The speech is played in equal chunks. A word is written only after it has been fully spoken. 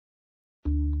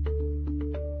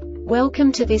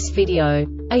Welcome to this video.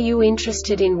 Are you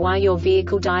interested in why your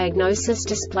vehicle diagnosis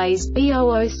displays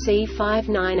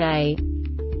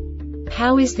B00C5-9A?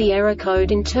 How is the error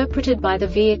code interpreted by the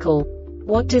vehicle?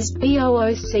 What does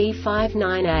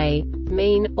B00C5-9A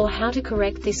mean, or how to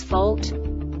correct this fault?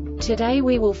 Today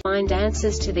we will find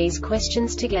answers to these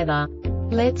questions together.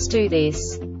 Let's do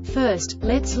this. First,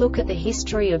 let's look at the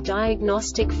history of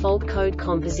diagnostic fault code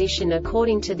composition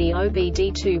according to the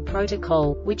OBD2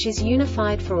 protocol, which is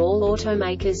unified for all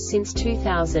automakers since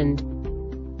 2000.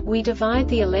 We divide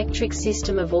the electric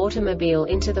system of automobile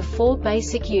into the four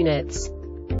basic units: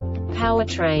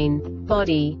 powertrain,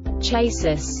 body,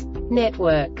 chassis,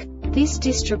 network. This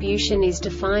distribution is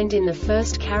defined in the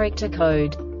first character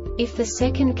code. If the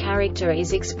second character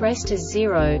is expressed as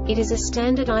 0, it is a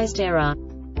standardized error.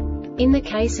 In the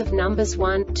case of numbers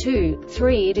 1, 2,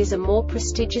 3, it is a more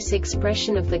prestigious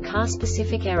expression of the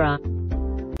car-specific error.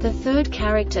 The third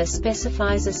character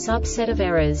specifies a subset of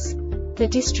errors. The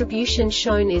distribution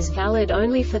shown is valid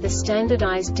only for the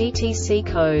standardized DTC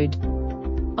code.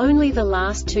 Only the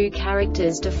last two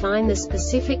characters define the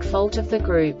specific fault of the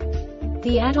group.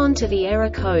 The add-on to the error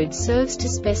code serves to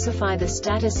specify the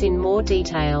status in more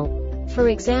detail. For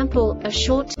example, a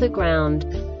short to the ground.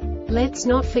 Let's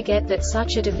not forget that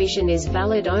such a division is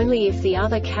valid only if the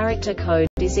other character code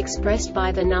is expressed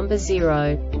by the number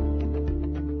 0.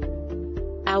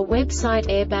 Our website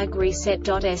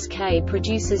airbagreset.sk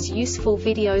produces useful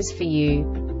videos for you.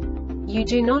 You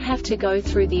do not have to go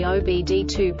through the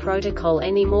OBD2 protocol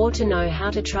anymore to know how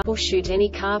to troubleshoot any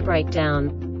car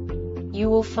breakdown. You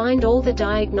will find all the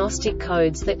diagnostic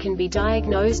codes that can be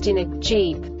diagnosed in a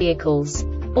Jeep vehicles.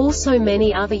 Also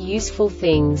many other useful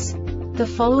things. The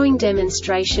following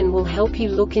demonstration will help you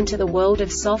look into the world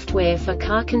of software for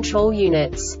car control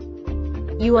units.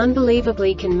 You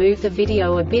unbelievably can move the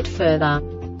video a bit further.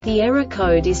 The error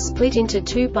code is split into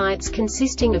 2 bytes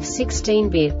consisting of 16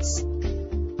 bits.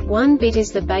 1 bit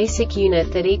is the basic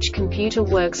unit that each computer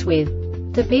works with.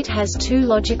 The bit has 2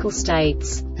 logical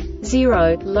states: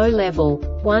 0, low level,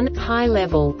 1, high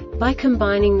level. By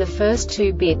combining the first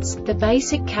 2 bits, the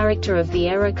basic character of the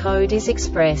error code is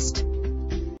expressed.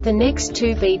 The next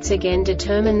 2 beats again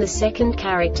determine the second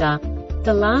character.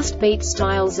 The last beat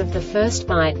styles of the first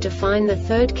byte define the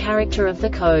third character of the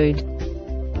code.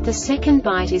 The second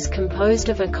byte is composed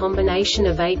of a combination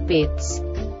of 8 bits.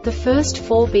 The first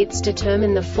 4 bits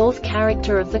determine the fourth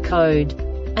character of the code.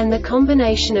 And the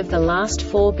combination of the last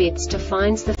 4 bits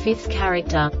defines the fifth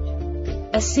character.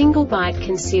 A single byte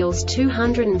conceals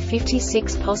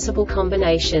 256 possible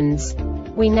combinations.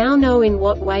 We now know in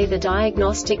what way the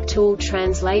diagnostic tool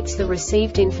translates the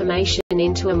received information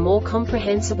into a more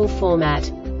comprehensible format.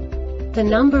 The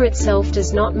number itself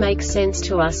does not make sense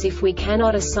to us if we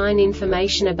cannot assign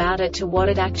information about it to what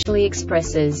it actually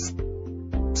expresses.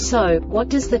 So, what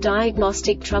does the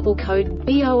Diagnostic Trouble Code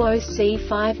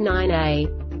B00C5-9A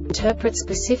interpret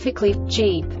specifically for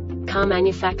Jeep car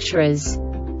manufacturers?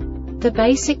 The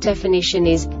basic definition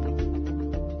is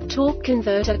torque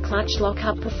converter clutch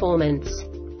lockup performance.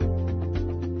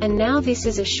 And now this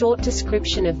is a short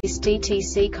description of this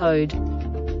DTC code.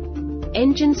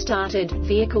 Engine started,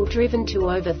 vehicle driven to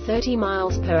over 30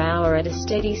 miles per hour at a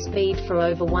steady speed for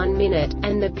over 1 minute,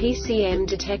 and the PCM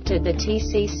detected the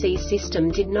TCC system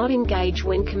did not engage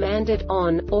when commanded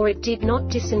on, or it did not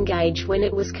disengage when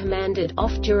it was commanded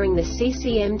off during the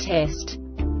CCM test.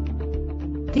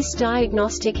 This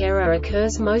diagnostic error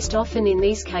occurs most often in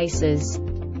these cases: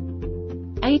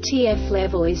 ATF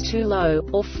level is too low,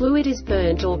 or fluid is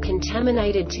burnt or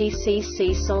contaminated,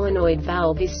 TCC solenoid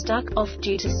valve is stuck off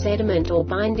due to sediment or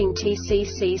binding,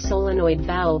 TCC solenoid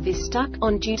valve is stuck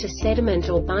on due to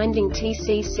sediment or binding,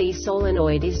 TCC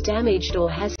solenoid is damaged or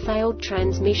has failed,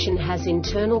 transmission has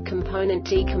internal component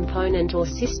decomponent or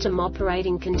system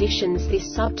operating conditions.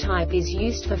 This subtype is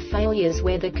used for failures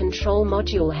where the control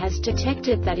module has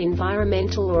detected that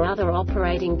environmental or other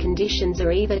operating conditions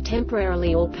are either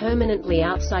temporarily or permanently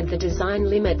outside the design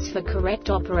limits for correct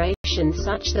operation,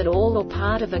 such that all or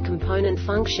part of a component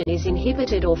function is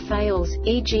inhibited or fails,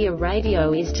 e.g. a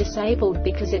radio is disabled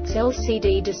because its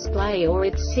LCD display or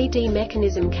its CD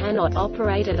mechanism cannot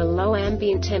operate at a low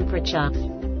ambient temperature.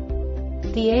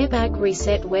 The Airbag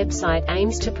Reset website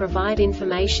aims to provide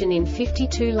information in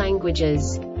 52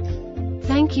 languages.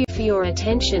 Thank you for your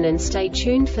attention and stay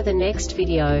tuned for the next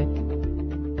video.